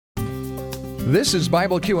This is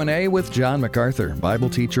Bible Q&A with John MacArthur, Bible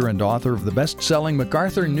teacher and author of the best-selling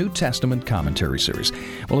MacArthur New Testament Commentary Series.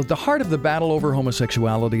 Well, at the heart of the battle over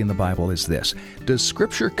homosexuality in the Bible is this: does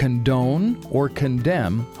Scripture condone or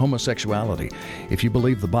condemn homosexuality? If you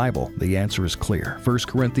believe the Bible, the answer is clear. 1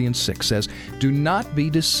 Corinthians 6 says, "Do not be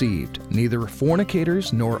deceived. Neither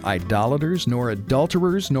fornicators, nor idolaters, nor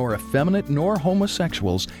adulterers, nor effeminate, nor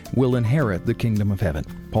homosexuals will inherit the kingdom of heaven."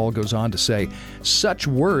 Paul goes on to say, "Such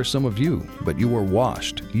were some of you, but you were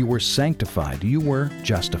washed, you were sanctified, you were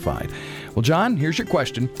justified." Well, John, here's your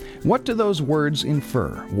question. What do those words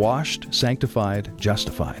infer? Washed, sanctified,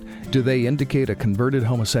 justified. Do they indicate a converted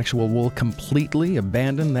homosexual will completely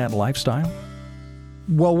abandon that lifestyle?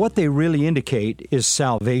 Well, what they really indicate is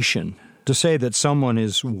salvation. To say that someone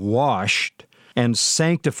is washed and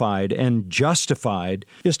sanctified and justified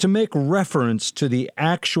is to make reference to the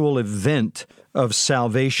actual event of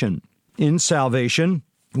salvation. In salvation,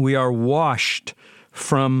 we are washed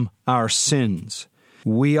from our sins.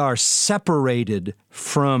 We are separated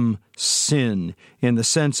from sin in the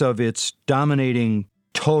sense of its dominating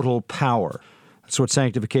total power. That's what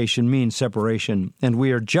sanctification means, separation. And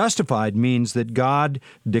we are justified means that God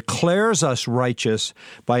declares us righteous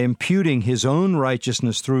by imputing His own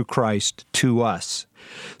righteousness through Christ to us.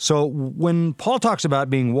 So when Paul talks about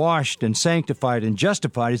being washed and sanctified and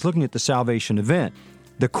justified, he's looking at the salvation event.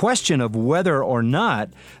 The question of whether or not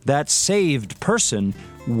that saved person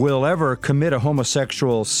will ever commit a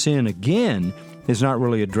homosexual sin again is not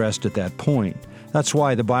really addressed at that point. That's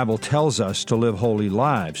why the Bible tells us to live holy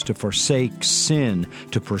lives, to forsake sin,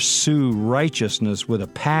 to pursue righteousness with a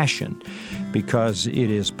passion, because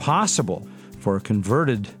it is possible for a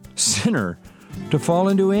converted sinner to fall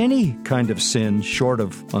into any kind of sin short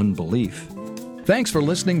of unbelief. Thanks for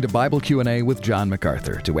listening to Bible Q&A with John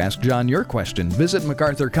MacArthur. To ask John your question, visit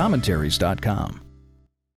MacArthurCommentaries.com.